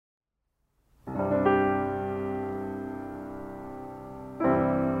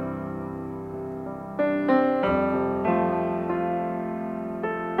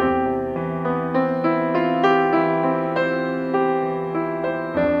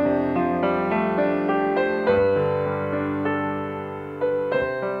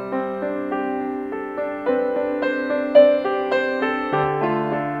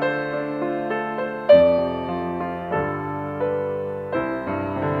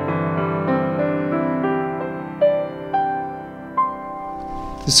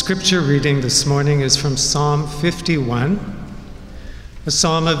The scripture reading this morning is from Psalm 51, a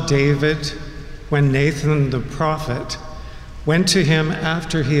psalm of David when Nathan the prophet went to him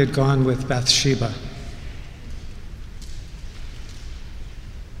after he had gone with Bathsheba.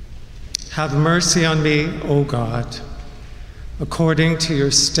 Have mercy on me, O God, according to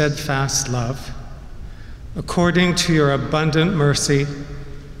your steadfast love. According to your abundant mercy,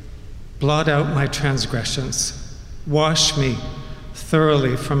 blot out my transgressions. Wash me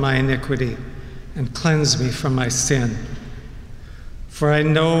thoroughly from my iniquity and cleanse me from my sin. For I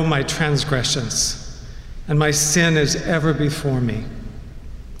know my transgressions, and my sin is ever before me.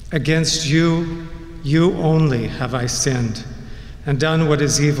 Against you, you only have I sinned and done what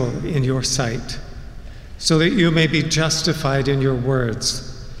is evil in your sight, so that you may be justified in your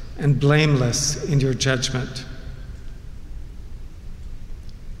words and blameless in your judgment.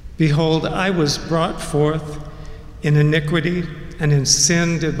 Behold, I was brought forth in iniquity, and in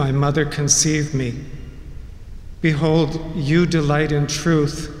sin did my mother conceive me. Behold, you delight in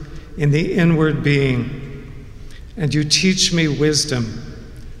truth in the inward being, and you teach me wisdom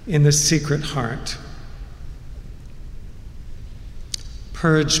in the secret heart.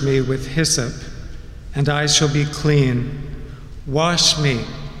 Purge me with hyssop, and I shall be clean. Wash me,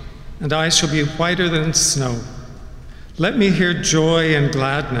 and I shall be whiter than snow. Let me hear joy and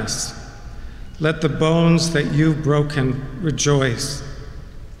gladness. Let the bones that you've broken rejoice.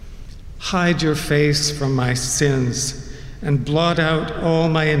 Hide your face from my sins and blot out all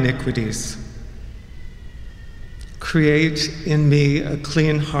my iniquities. Create in me a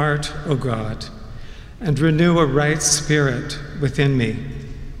clean heart, O God, and renew a right spirit within me.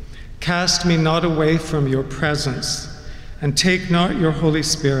 Cast me not away from your presence, and take not your Holy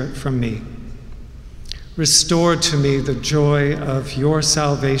Spirit from me. Restore to me the joy of your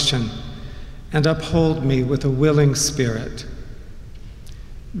salvation, and uphold me with a willing spirit.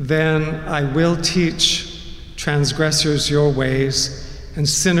 Then I will teach transgressors your ways, and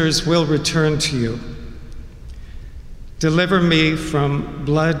sinners will return to you. Deliver me from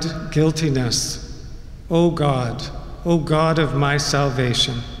blood guiltiness, O God of my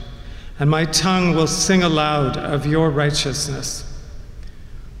salvation, and my tongue will sing aloud of your righteousness.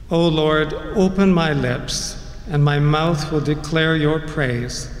 O Lord, open my lips, and my mouth will declare your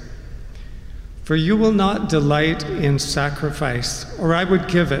praise. For you will not delight in sacrifice, or I would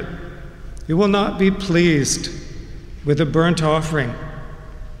give it. You will not be pleased with a burnt offering.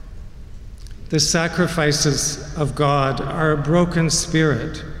 The sacrifices of God are a broken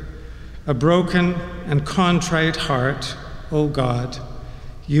spirit, a broken and contrite heart, O God,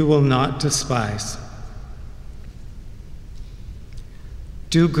 you will not despise.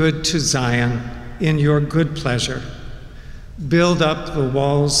 Do good to Zion in your good pleasure. Build up the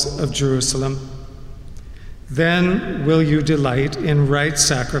walls of Jerusalem. Then will you delight in right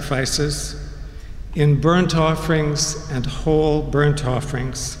sacrifices, in burnt offerings and whole burnt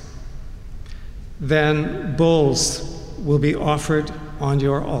offerings. Then bulls will be offered on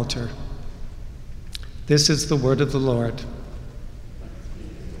your altar. This is the word of the Lord.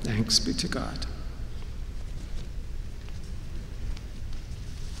 Thanks be to God.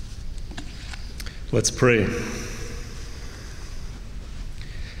 Let's pray.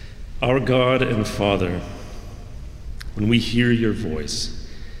 Our God and Father, when we hear your voice,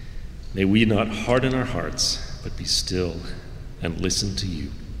 may we not harden our hearts, but be still and listen to you.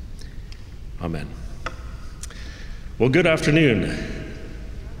 Amen. Well, good afternoon.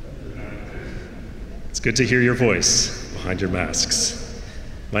 It's good to hear your voice behind your masks.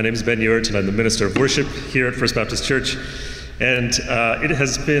 My name is Ben Ewart, and I'm the Minister of Worship here at First Baptist Church. And it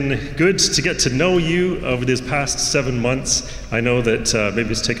has been good to get to know you over these past 7 months. I know that maybe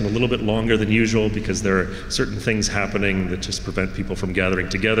it's taken a little bit longer than usual because there are certain things happening that just prevent people from gathering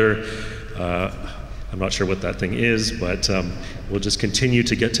together. I'm not sure what that thing is, but we'll just continue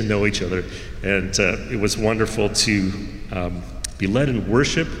to get to know each other. And it was wonderful to be led in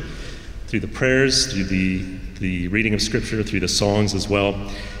worship through the prayers, through the reading of Scripture, through the songs as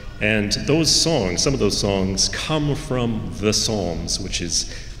well. And those songs, some of those songs, come from the Psalms, which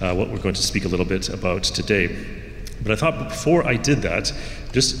is what we're going to speak a little bit about today. But I thought before I did that,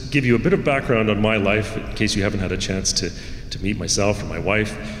 just give you a bit of background on my life, in case you haven't had a chance to meet myself or my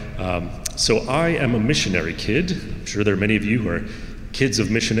wife. So I am a missionary kid. I'm sure there are many of you who are kids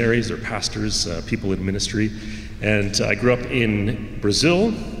of missionaries or pastors, people in ministry. And I grew up in Brazil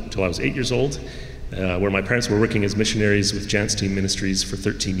until I was 8 years old, where my parents were working as missionaries with Jant's Team Ministries for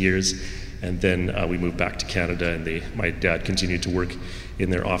 13 years. And then we moved back to Canada, and my dad continued to work in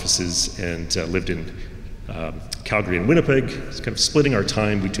their offices and lived in Calgary and Winnipeg, kind of splitting our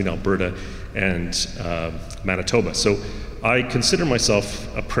time between Alberta and Manitoba. So I consider myself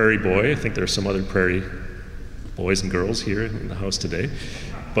a prairie boy. I think there are some other prairie boys and girls here in the house today,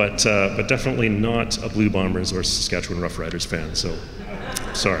 but definitely not a Blue Bombers or Saskatchewan Roughriders fan, so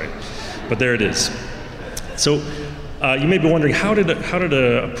sorry. But there it is. So you may be wondering, how did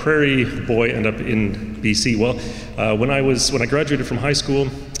a prairie boy end up in BC? Well, when I graduated from high school,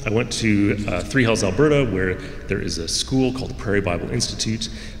 I went to Three Hills, Alberta, where there is a school called the Prairie Bible Institute.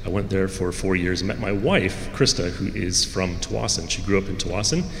 I went there for 4 years and met my wife, Krista, who is from Tsawwassen. She grew up in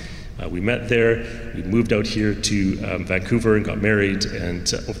Tsawwassen. We met there. We moved out here to Vancouver and got married.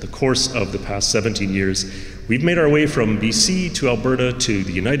 And over the course of the past 17 years, we've made our way from BC to Alberta to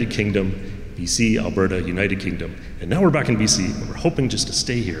the United Kingdom, BC, Alberta, United Kingdom. And now we're back in BC, and we're hoping just to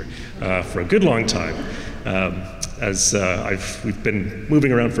stay here for a good long time. As we've been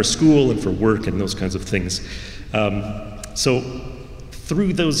moving around for school and for work and those kinds of things. So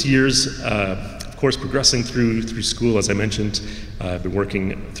through those years, of course, progressing through school, as I mentioned, I've been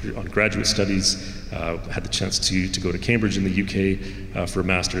working on graduate studies, had the chance to go to Cambridge in the UK for a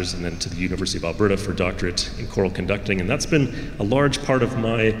master's, and then to the University of Alberta for a doctorate in choral conducting. And that's been a large part of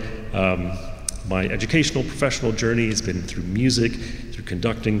my educational, professional journey. Has been through music, through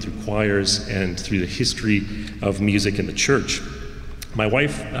conducting, through choirs, and through the history of music in the church. My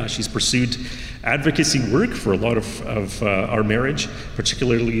wife, she's pursued advocacy work for a lot of our marriage,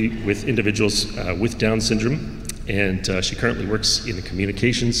 particularly with individuals with Down syndrome. And she currently works in the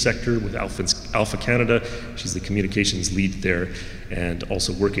communications sector with Alpha Canada. She's the communications lead there, and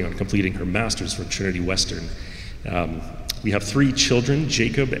also working on completing her master's from Trinity Western. We have 3 children,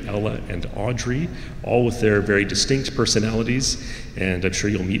 Jacob, Ella, and Audrey, all with their very distinct personalities, and I'm sure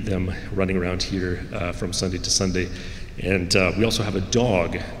you'll meet them running around here from Sunday to Sunday. And we also have a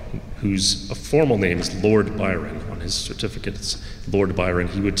dog whose formal name is Lord Byron. On his certificate, it's Lord Byron.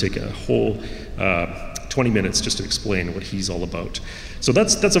 He would take a whole 20 minutes just to explain what he's all about. So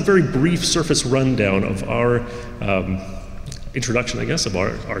that's a very brief surface rundown of our introduction, I guess, of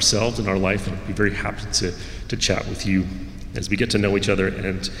ourselves and our life, and I'd be very happy to chat with you as we get to know each other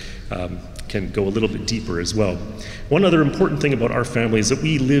and can go a little bit deeper as well. One other important thing about our family is that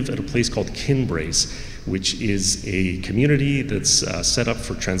we live at a place called Kinbrace, which is a community that's set up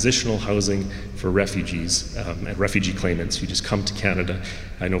for transitional housing for refugees and refugee claimants who just come to Canada.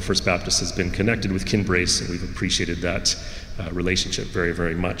 I know First Baptist has been connected with Kinbrace, and we've appreciated that relationship very,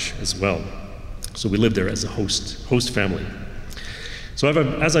 very much as well. So we live there as a host family. So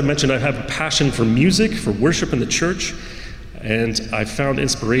as I mentioned, I have a passion for music, for worship in the church, and I found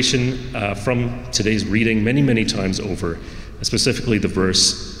inspiration from today's reading many, many times over, specifically the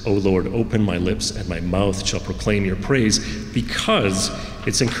verse, "O Lord, open my lips and my mouth shall proclaim your praise," because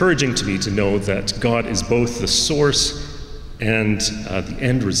it's encouraging to me to know that God is both the source and the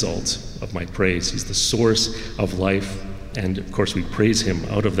end result of my praise. He's the source of life, and of course we praise him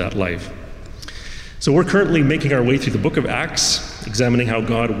out of that life. So we're currently making our way through the book of Acts, examining how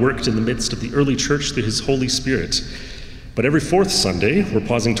God worked in the midst of the early church through his Holy Spirit. But every 4th Sunday, we're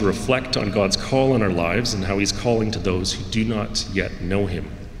pausing to reflect on God's call in our lives and how he's calling to those who do not yet know him.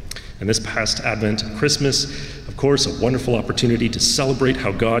 And this past Advent and Christmas, of course, a wonderful opportunity to celebrate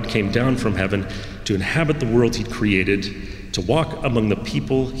how God came down from heaven to inhabit the world he'd created, to walk among the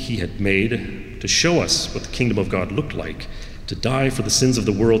people he had made, to show us what the kingdom of God looked like, to die for the sins of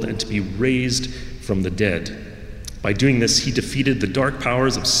the world, and to be raised from the dead. By doing this, he defeated the dark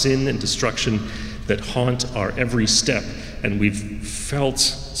powers of sin and destruction that haunt our every step, and we've felt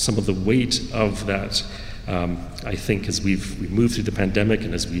some of the weight of that, I think, as we've moved through the pandemic,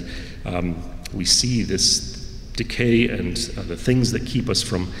 and as we see this decay and the things that keep us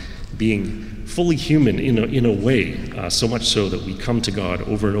from being fully human in a way, so much so that we come to God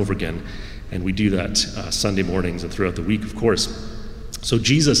over and over again, and we do that Sunday mornings and throughout the week, of course. So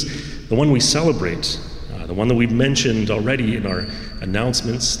Jesus, the one we celebrate, the one that we've mentioned already in our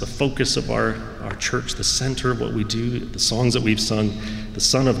announcements, the focus of our church, the center of what we do, the songs that we've sung, the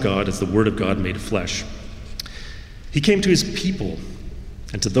Son of God as the Word of God made flesh. He came to his people,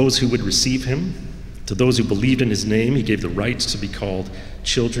 and to those who would receive him, to those who believed in his name, he gave the right to be called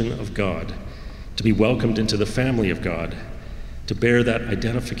children of God, to be welcomed into the family of God, to bear that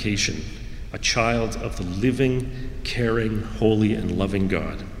identification, a child of the living, caring, holy, and loving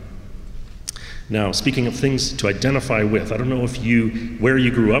God. Now, speaking of things to identify with, I don't know where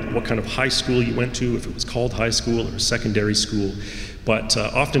you grew up, what kind of high school you went to, if it was called high school or secondary school, but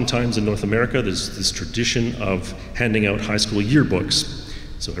oftentimes in North America, there's this tradition of handing out high school yearbooks.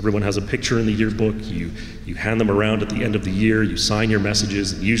 So everyone has a picture in the yearbook, you hand them around at the end of the year, you sign your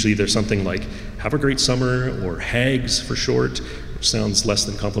messages, and usually there's something like, "Have a great summer," or "Hags" for short, which sounds less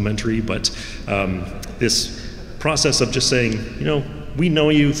than complimentary, but this process of just saying, we know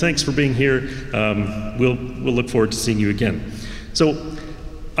you, thanks for being here, we'll look forward to seeing you again. So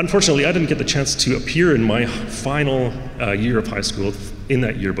unfortunately, I didn't get the chance to appear in my final year of high school in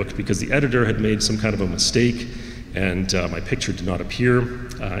that yearbook because the editor had made some kind of a mistake and my picture did not appear.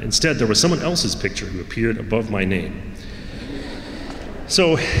 Instead, there was someone else's picture who appeared above my name.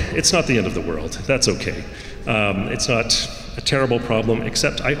 So it's not the end of the world. That's okay. It's not a terrible problem,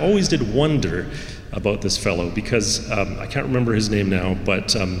 except I always did wonder about this fellow because I can't remember his name now,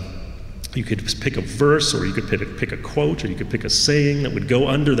 but you could pick a verse, or you could pick a quote, or you could pick a saying that would go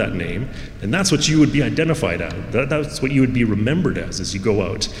under that name, and that's what you would be identified as. That's what you would be remembered as you go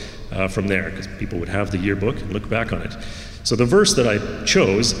out from there, because people would have the yearbook and look back on it. So the verse that I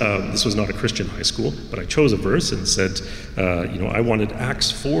chose, this was not a Christian high school, but I chose a verse and said, I wanted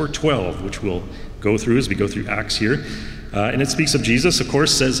Acts 4:12, which we'll go through as we go through Acts here. And it speaks of Jesus, of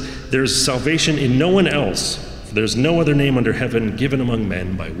course, says, "There's salvation in no one else, for there's no other name under heaven given among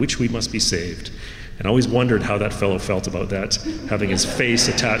men by which we must be saved." And I always wondered how that fellow felt about that, having his face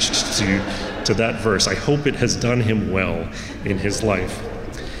attached to that verse. I hope it has done him well in his life.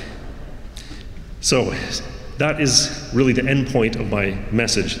 So that is really the end point of my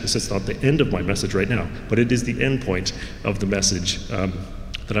message. This is not the end of my message right now, but it is the end point of the message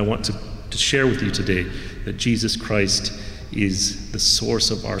that I want to share with you today, that Jesus Christ is the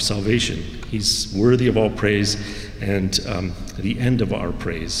source of our salvation. He's worthy of all praise and the end of our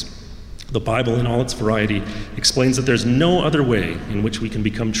praise. The Bible in all its variety explains that there's no other way in which we can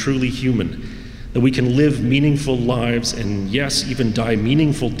become truly human, that we can live meaningful lives and, yes, even die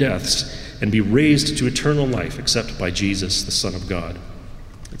meaningful deaths and be raised to eternal life except by Jesus, the Son of God.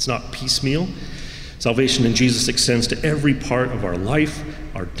 It's not piecemeal. Salvation in Jesus extends to every part of our life,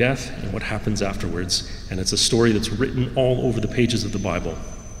 our death, and what happens afterwards. And it's a story that's written all over the pages of the Bible.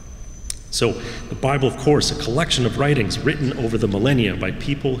 So the Bible, of course, a collection of writings written over the millennia by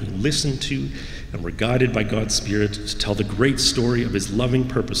people who listened to and were guided by God's Spirit to tell the great story of his loving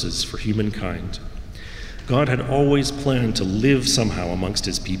purposes for humankind. God had always planned to live somehow amongst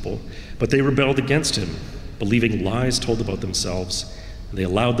his people, but they rebelled against him, believing lies told about themselves. They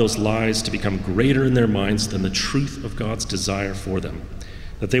allowed those lies to become greater in their minds than the truth of God's desire for them,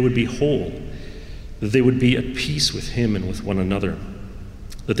 that they would be whole, that they would be at peace with him and with one another,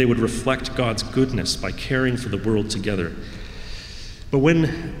 that they would reflect God's goodness by caring for the world together. But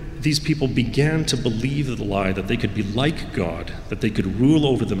when these people began to believe the lie that they could be like God, that they could rule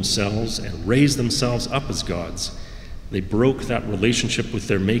over themselves and raise themselves up as gods, they broke that relationship with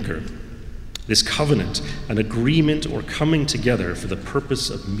their Maker. This covenant, an agreement or coming together for the purpose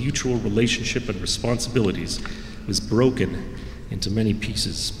of mutual relationship and responsibilities, was broken into many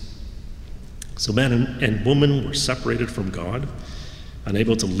pieces. So man and woman were separated from God,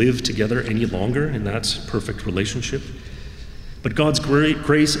 unable to live together any longer in that perfect relationship. But God's great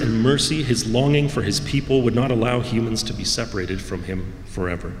grace and mercy, his longing for his people, would not allow humans to be separated from him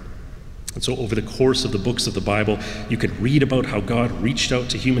forever. And so over the course of the books of the Bible, you could read about how God reached out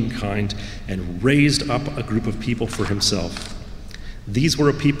to humankind and raised up a group of people for himself. These were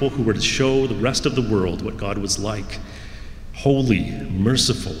a people who were to show the rest of the world what God was like: holy,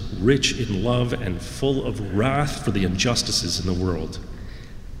 merciful, rich in love, and full of wrath for the injustices in the world.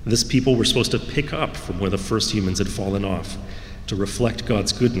 This people were supposed to pick up from where the first humans had fallen off, to reflect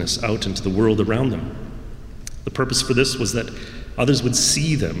God's goodness out into the world around them. The purpose for this was that others would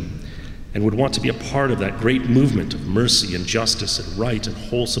see them and would want to be a part of that great movement of mercy and justice and right and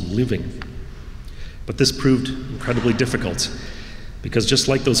wholesome living. But this proved incredibly difficult, because just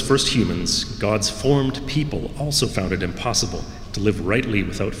like those first humans, God's formed people also found it impossible to live rightly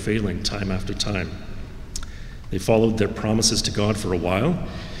without failing time after time. They followed their promises to God for a while,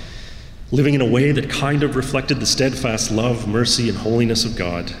 living in a way that kind of reflected the steadfast love, mercy, and holiness of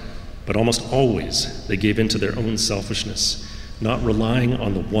God, but almost always they gave in to their own selfishness, not relying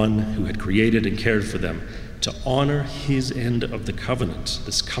on the one who had created and cared for them to honor his end of the covenant,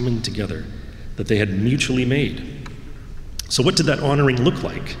 this coming together that they had mutually made. So what did that honoring look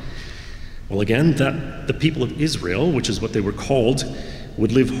like? Well, again, that the people of Israel, which is what they were called,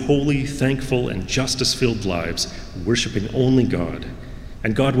 would live holy, thankful, and justice-filled lives, worshiping only God.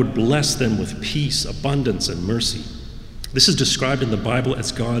 And God would bless them with peace, abundance, and mercy. This is described in the Bible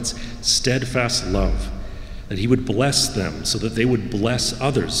as God's steadfast love, that he would bless them so that they would bless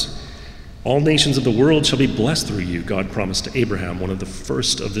others. All nations of the world shall be blessed through you, God promised to Abraham, one of the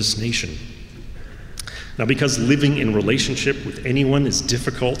first of this nation. Now, because living in relationship with anyone is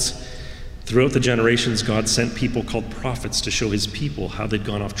difficult, throughout the generations, God sent people called prophets to show his people how they'd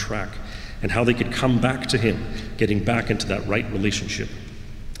gone off track and how they could come back to him, getting back into that right relationship.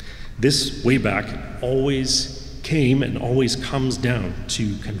 This way back always came and always comes down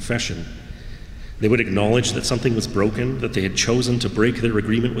to confession. They would acknowledge that something was broken, that they had chosen to break their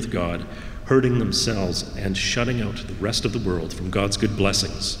agreement with God, hurting themselves and shutting out the rest of the world from God's good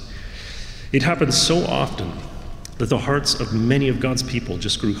blessings. It happened so often that the hearts of many of God's people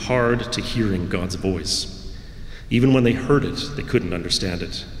just grew hard to hearing God's voice. Even when they heard it, they couldn't understand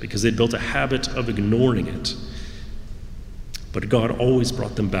it because they'd built a habit of ignoring it. But God always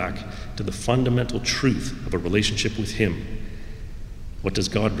brought them back to the fundamental truth of a relationship with Him. What does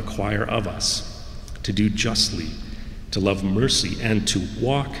God require of us? To do justly, to love mercy, and to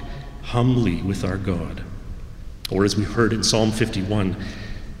walk humbly with our God. Or as we heard in Psalm 51,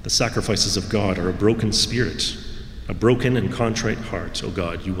 the sacrifices of God are a broken spirit, a broken and contrite heart, O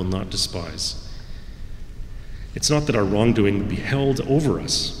God, you will not despise. It's not that our wrongdoing would be held over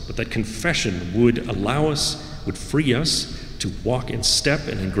us, but that confession would allow us, would free us to walk in step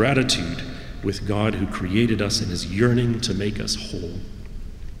and in gratitude with God who created us and is yearning to make us whole.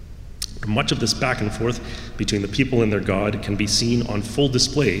 Much of this back and forth between the people and their God can be seen on full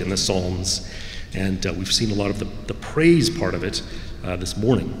display in the Psalms, and we've seen a lot of the praise part of it this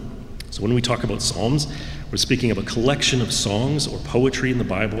morning. So when we talk about Psalms, we're speaking of a collection of songs or poetry in the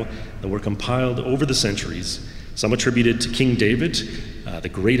Bible that were compiled over the centuries, some attributed to King David, the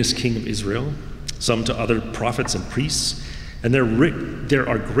greatest king of Israel, some to other prophets and priests, and there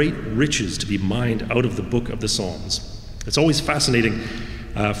are great riches to be mined out of the book of the Psalms. It's always fascinating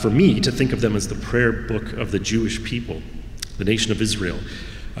for me to think of them as the prayer book of the Jewish people, the nation of Israel,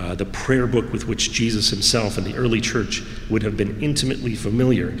 the prayer book with which Jesus himself and the early church would have been intimately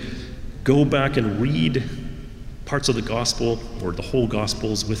familiar. Go back and read parts of the gospel or the whole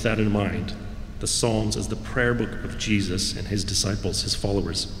gospels with that in mind. The Psalms as the prayer book of Jesus and his disciples, his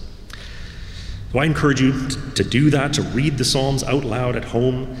followers. So I encourage you to do that, to read the Psalms out loud at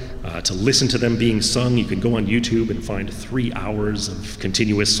home, to listen to them being sung. You can go on YouTube and find 3 hours of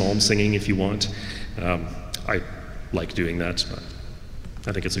continuous psalm singing if you want. I like doing that.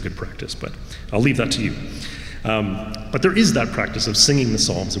 I think it's a good practice, but I'll leave that to you. But there is that practice of singing the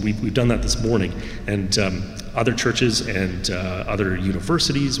Psalms, and we've done that this morning. And other churches and other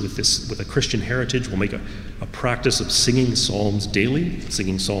universities with a Christian heritage will make a practice of singing Psalms daily,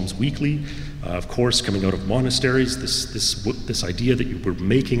 singing Psalms weekly. Of course, coming out of monasteries, this idea that we're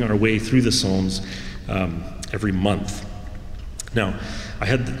making our way through the Psalms every month. Now, I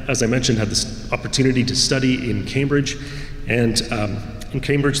had, as I mentioned, had this opportunity to study in Cambridge, and in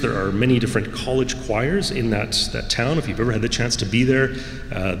Cambridge there are many different college choirs in that town. If you've ever had the chance to be there,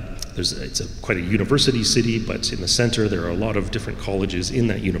 it's quite a university city, but in the center there are a lot of different colleges in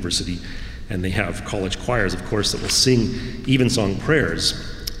that university, and they have college choirs, of course, that will sing evensong prayers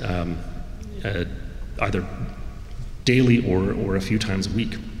either daily or a few times a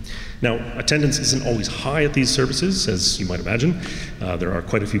week. Now, attendance isn't always high at these services, as you might imagine. There are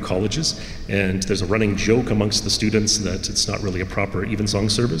quite a few colleges, and there's a running joke amongst the students that it's not really a proper evensong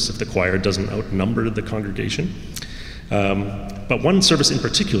service if the choir doesn't outnumber the congregation. But one service in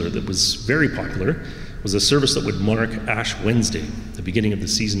particular that was very popular was a service that would mark Ash Wednesday, the beginning of the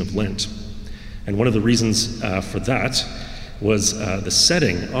season of Lent. And one of the reasons for that was the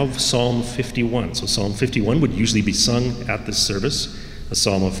setting of Psalm 51. So Psalm 51 would usually be sung at this service, a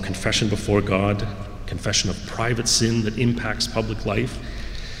psalm of confession before God, confession of private sin that impacts public life.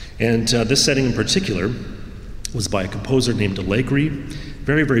 And this setting in particular was by a composer named Allegri.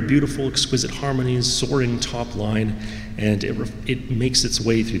 Very, very beautiful, exquisite harmonies, soaring top line, and it makes its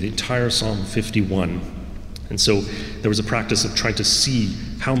way through the entire Psalm 51. And so there was a practice of trying to see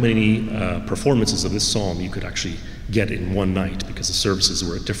how many performances of this psalm you could actually get in one night, because the services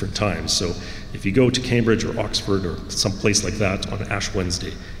were at different times. So if you go to Cambridge or Oxford or some place like that on Ash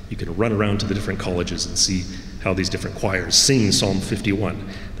Wednesday, you can run around to the different colleges and see how these different choirs sing Psalm 51.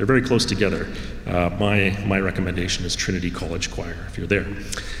 They're very close together. My recommendation is Trinity College Choir, if you're there.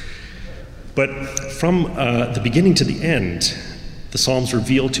 But from the beginning to the end, the Psalms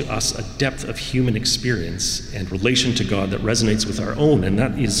reveal to us a depth of human experience and relation to God that resonates with our own, and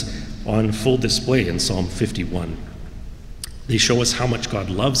that is on full display in Psalm 51. They show us how much God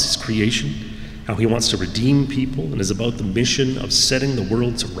loves his creation, how he wants to redeem people and is about the mission of setting the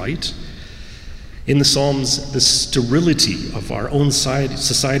world to right. In the Psalms, the sterility of our own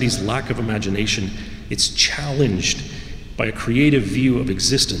society's lack of imagination, it's challenged by a creative view of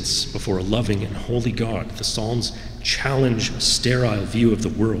existence before a loving and holy God. The Psalms challenge a sterile view of the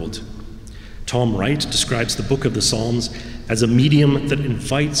world. Tom Wright describes the book of the Psalms as a medium that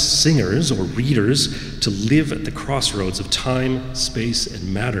invites singers or readers to live at the crossroads of time, space,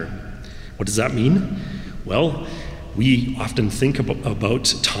 and matter. What does that mean? Well, We often think about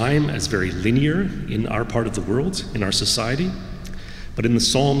time as very linear in our part of the world, in our society. But in the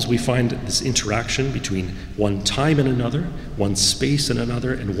Psalms, we find this interaction between one time and another, one space and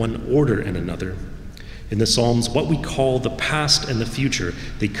another, and one order and another. In the Psalms, what we call the past and the future,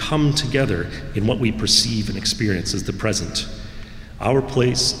 they come together in what we perceive and experience as the present. Our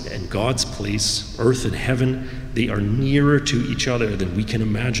place and God's place, earth and heaven, they are nearer to each other than we can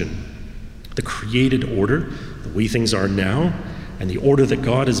imagine. The created order, the way things are now, and the order that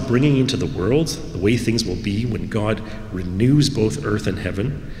God is bringing into the world, the way things will be when God renews both earth and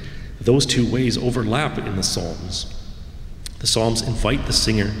heaven, those two ways overlap in the Psalms. The Psalms invite the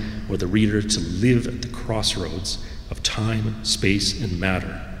singer or the reader to live at the crossroads of time, space, and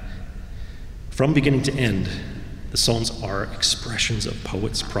matter. From beginning to end, the Psalms are expressions of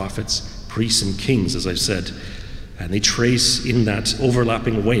poets, prophets, priests, and kings, as I've said. And they trace, in that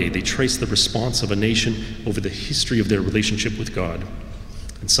overlapping way, they trace the response of a nation over the history of their relationship with God.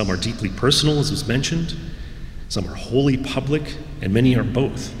 And some are deeply personal, as was mentioned. Some are wholly public, and many are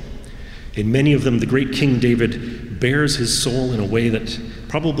both. In many of them, the great King David bears his soul in a way that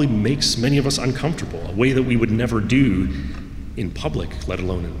probably makes many of us uncomfortable, a way that we would never do in public, let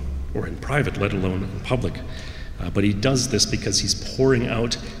alone or in private, let alone in public. But he does this because he's pouring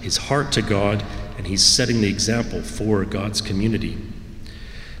out his heart to God, and he's setting the example for God's community.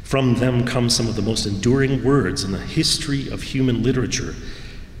 From them come some of the most enduring words in the history of human literature.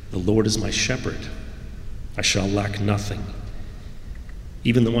 The Lord is my shepherd. I shall lack nothing.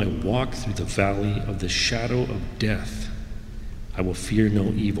 Even though I walk through the valley of the shadow of death, I will fear no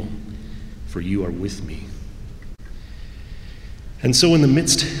evil, for you are with me. And so in the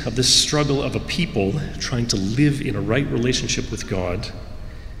midst of this struggle of a people trying to live in a right relationship with God,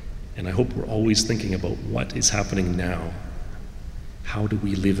 and I hope we're always thinking about what is happening now. How do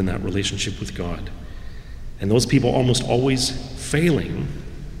we live in that relationship with God? And those people almost always failing,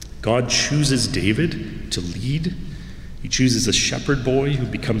 God chooses David to lead. He chooses a shepherd boy who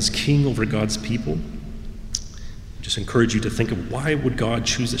becomes king over God's people. I just encourage you to think of, why would God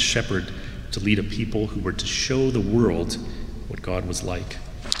choose a shepherd to lead a people who were to show the world what God was like?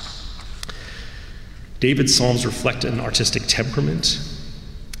 David's Psalms reflect an artistic temperament.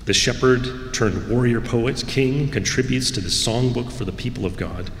 The shepherd turned warrior poet, king, contributes to the songbook for the people of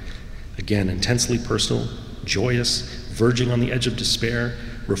God. Again, intensely personal, joyous, verging on the edge of despair,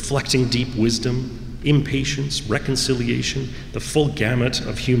 reflecting deep wisdom, impatience, reconciliation, the full gamut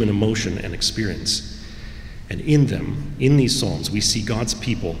of human emotion and experience. And in them, in these Psalms, we see God's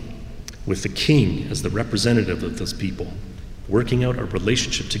people with the king as the representative of those people, working out a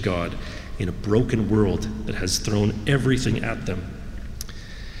relationship to God in a broken world that has thrown everything at them.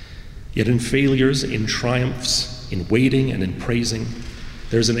 Yet in failures, in triumphs, in waiting and in praising,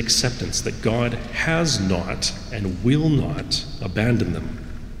 there's an acceptance that God has not and will not abandon them.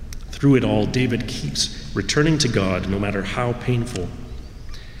 Through it all, David keeps returning to God no matter how painful.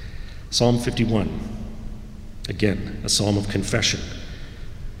 Psalm 51, again, a psalm of confession.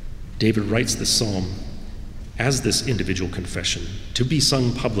 David writes this psalm as this individual confession to be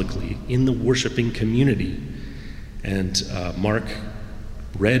sung publicly in the worshiping community. And Mark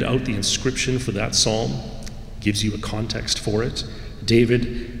read out the inscription for that psalm, gives you a context for it.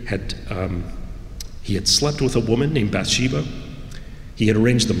 David had slept with a woman named Bathsheba. He had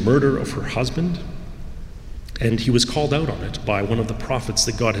arranged the murder of her husband, and he was called out on it by one of the prophets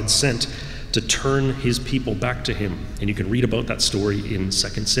that God had sent to turn his people back to him. And you can read about that story in 2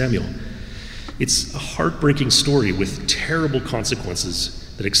 Samuel. It's a heartbreaking story with terrible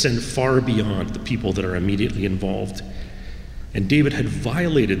consequences that extend far beyond the people that are immediately involved. And David had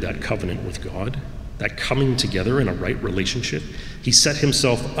violated that covenant with God, that coming together in a right relationship. He set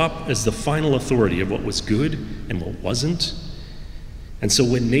himself up as the final authority of what was good and what wasn't. And so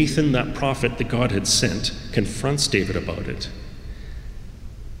when Nathan, that prophet that God had sent, confronts David about it,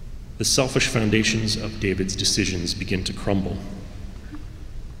 the selfish foundations of David's decisions begin to crumble.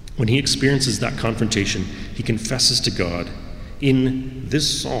 When he experiences that confrontation, he confesses to God in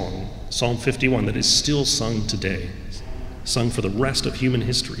this song, Psalm 51, that is still sung today, sung for the rest of human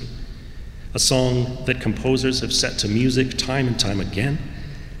history, a song that composers have set to music time and time again,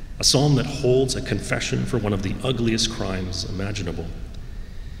 a psalm that holds a confession for one of the ugliest crimes imaginable.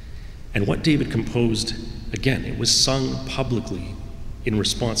 And what David composed, again, it was sung publicly in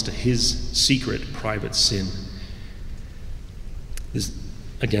response to his secret, private sin.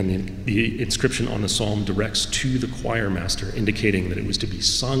 Again, the inscription on the psalm directs to the choir master, indicating that it was to be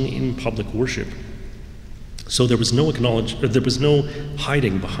sung in public worship. So there was no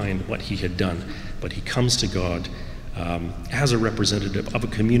hiding behind what he had done, but he comes to God as a representative of a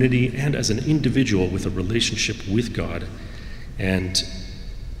community and as an individual with a relationship with God, and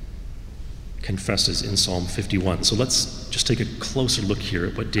confesses in Psalm 51. So let's just take a closer look here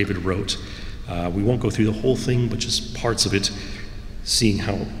at what David wrote. We won't go through the whole thing, but just parts of it, seeing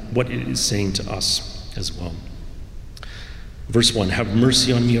what it is saying to us as well. Verse 1, "Have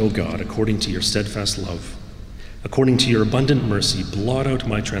mercy on me, O God, according to your steadfast love. According to your abundant mercy, blot out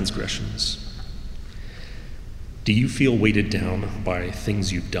my transgressions." Do you feel weighted down by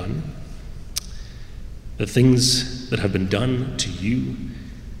things you've done? The things that have been done to you?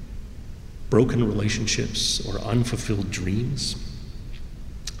 Broken relationships or unfulfilled dreams?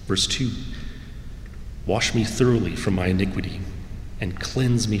 Verse 2, "Wash me thoroughly from my iniquity and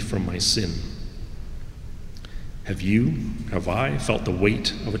cleanse me from my sin." Have I felt the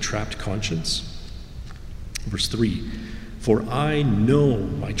weight of a trapped conscience? Verse 3, "For I know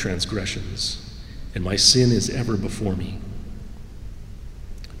my transgressions, and my sin is ever before me."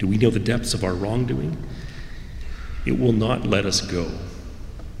 Do we know the depths of our wrongdoing? It will not let us go,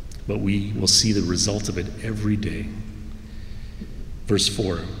 but we will see the result of it every day. Verse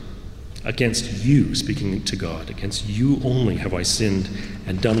 4, "Against you," speaking to God, "against you only have I sinned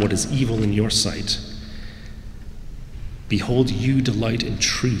and done what is evil in your sight. Behold, you delight in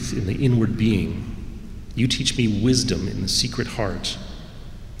truth in the inward being. You teach me wisdom in the secret heart."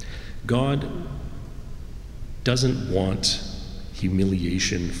 God doesn't want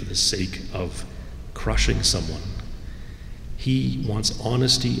humiliation for the sake of crushing someone. He wants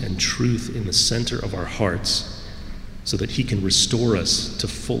honesty and truth in the center of our hearts so that he can restore us to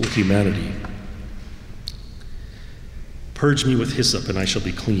full humanity. "Purge me with hyssop, and I shall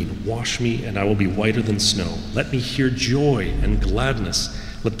be clean. Wash me, and I will be whiter than snow. Let me hear joy and gladness.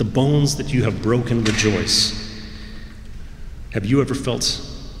 Let the bones that you have broken rejoice." Have you ever felt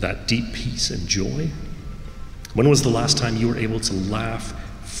that deep peace and joy? When was the last time you were able to laugh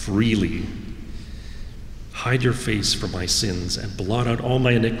freely? "Hide your face from my sins and blot out all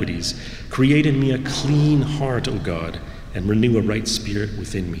my iniquities. Create in me a clean heart, O God, and renew a right spirit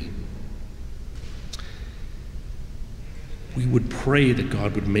within me." We would pray that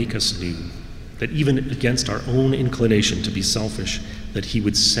God would make us new, that even against our own inclination to be selfish, that he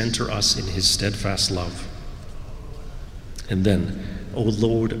would center us in his steadfast love. And then, "O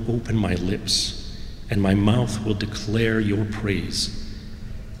Lord, open my lips, and my mouth will declare your praise.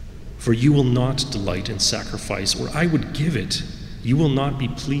 For you will not delight in sacrifice, or I would give it. You will not be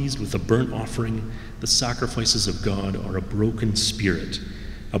pleased with a burnt offering. The sacrifices of God are a broken spirit,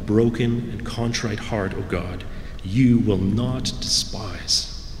 a broken and contrite heart, O God, you will not despise."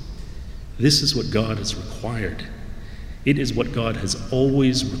 This is what God has required. It is what God has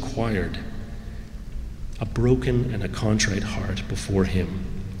always required. A broken and a contrite heart before him,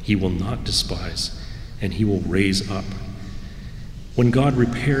 he will not despise, and he will raise up. When God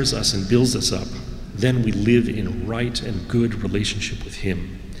repairs us and builds us up, then we live in right and good relationship with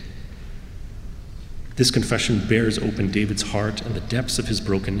him. This confession bears open David's heart and the depths of his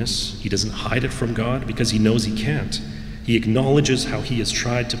brokenness. He doesn't hide it from God because he knows he can't. He acknowledges how he has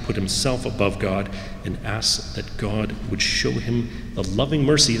tried to put himself above God and asks that God would show him the loving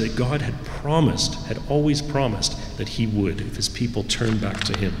mercy that God had always promised that he would if his people turned back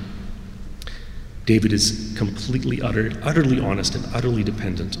to him. David is completely, utterly honest and utterly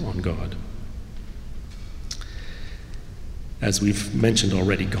dependent on God. As we've mentioned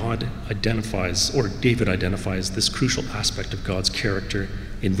already, David identifies this crucial aspect of God's character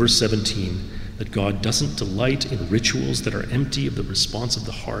in verse 17, that God doesn't delight in rituals that are empty of the response of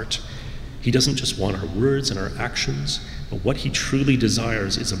the heart. He doesn't just want our words and our actions, but what he truly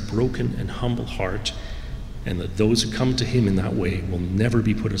desires is a broken and humble heart, and that those who come to him in that way will never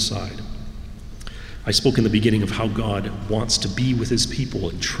be put aside. I spoke in the beginning of how God wants to be with his people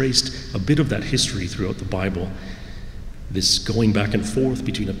and traced a bit of that history throughout the Bible. This going back and forth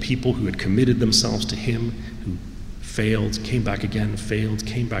between a people who had committed themselves to him, who failed, came back again, failed,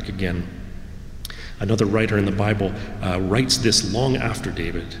 came back again. Another writer in the Bible writes this long after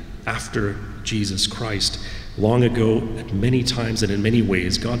David, after Jesus Christ. Long ago, at many times and in many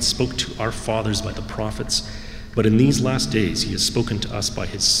ways, God spoke to our fathers by the prophets, but in these last days he has spoken to us by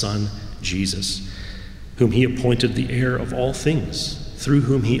his Son, Jesus, whom he appointed the heir of all things, through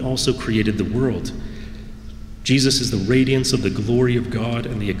whom he also created the world. Jesus is the radiance of the glory of God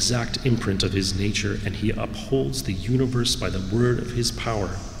and the exact imprint of his nature, and he upholds the universe by the word of his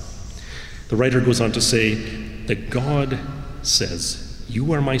power. The writer goes on to say that God says,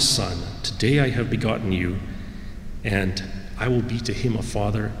 "You are my son, today I have begotten you, and I will be to him a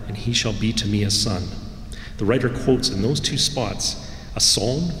father, and he shall be to me a son." The writer quotes in those two spots a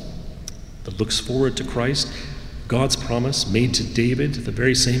psalm that looks forward to Christ, God's promise made to David, the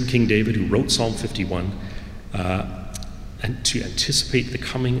very same King David who wrote Psalm 51, and to anticipate the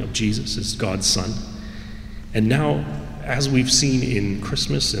coming of Jesus as God's Son. And now, as we've seen in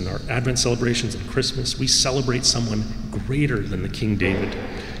Christmas, in our Advent celebrations and Christmas, we celebrate someone greater than the King David,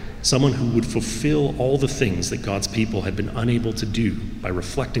 someone who would fulfill all the things that God's people had been unable to do by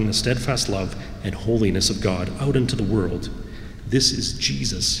reflecting the steadfast love and holiness of God out into the world. This is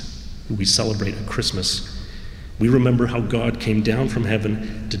Jesus, who we celebrate at Christmas. We remember how God came down from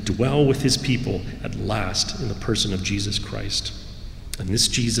heaven to dwell with his people at last in the person of Jesus Christ. And this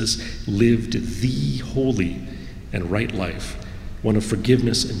Jesus lived the holy and right life, one of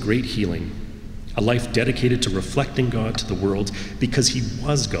forgiveness and great healing, a life dedicated to reflecting God to the world because he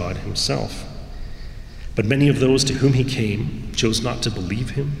was God himself. But many of those to whom he came chose not to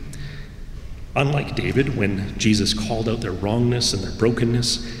believe him. Unlike David, when Jesus called out their wrongness and their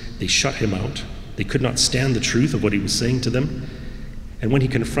brokenness, they shut him out. They could not stand the truth of what he was saying to them. And when he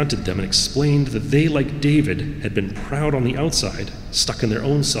confronted them and explained that they, like David, had been proud on the outside, stuck in their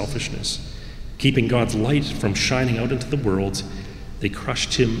own selfishness, keeping God's light from shining out into the world, they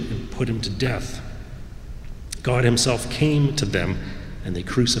crushed him and put him to death. God himself came to them, and they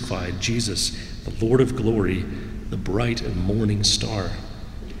crucified Jesus, the Lord of glory, the bright and morning star.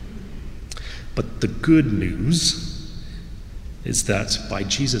 But the good news is that by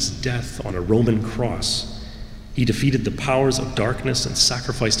Jesus' death on a Roman cross, he defeated the powers of darkness and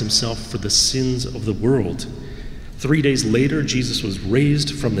sacrificed himself for the sins of the world. 3 days later, Jesus was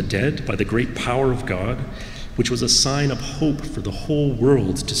raised from the dead by the great power of God, which was a sign of hope for the whole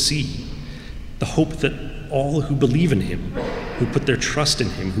world to see. The hope that all who believe in him, who put their trust in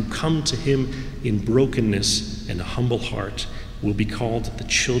him, who come to him in brokenness and a humble heart, will be called the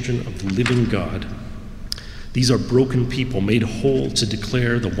children of the living God. These are broken people made whole to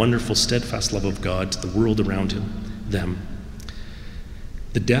declare the wonderful, steadfast love of God to the world around them.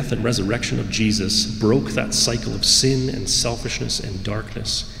 The death and resurrection of Jesus broke that cycle of sin and selfishness and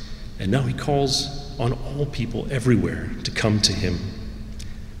darkness, and now he calls on all people everywhere to come to him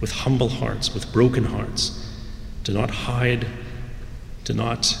with humble hearts, with broken hearts, to not hide, to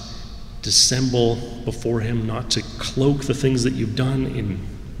not dissemble before him, not to cloak the things that you've done in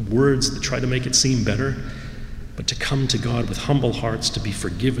words that try to make it seem better, but to come to God with humble hearts, to be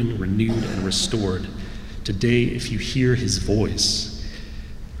forgiven, renewed, and restored. Today, if you hear his voice,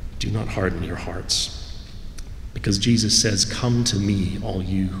 do not harden your hearts. Because Jesus says, "Come to me, all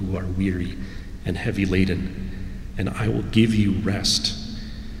you who are weary and heavy laden, and I will give you rest.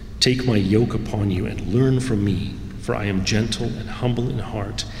 Take my yoke upon you and learn from me, for I am gentle and humble in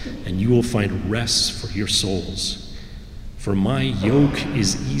heart, and you will find rest for your souls. For my yoke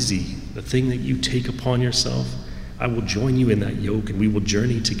is easy." The thing that you take upon yourself, I will join you in that yoke and we will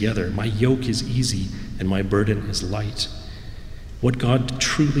journey together. My yoke is easy and my burden is light. What God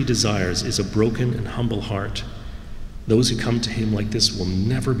truly desires is a broken and humble heart. Those who come to him like this will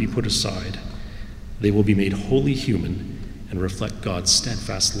never be put aside. They will be made wholly human and reflect God's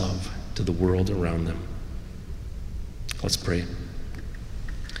steadfast love to the world around them. Let's pray.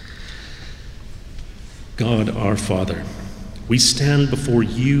 God, our Father, we stand before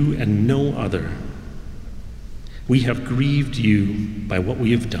you and no other. We have grieved you by what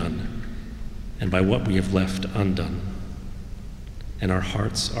we have done and by what we have left undone, and our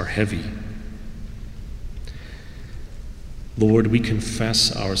hearts are heavy. Lord, we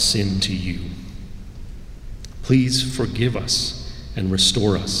confess our sin to you. Please forgive us and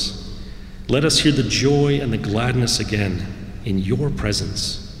restore us. Let us hear the joy and the gladness again in your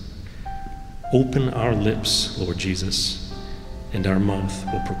presence. Open our lips, Lord Jesus, and our mouth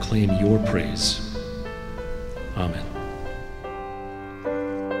will proclaim your praise. Amen.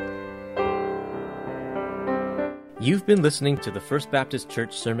 You've been listening to the First Baptist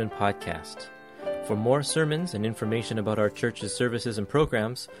Church Sermon Podcast. For more sermons and information about our church's services and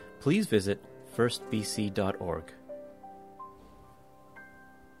programs, please visit firstbc.org.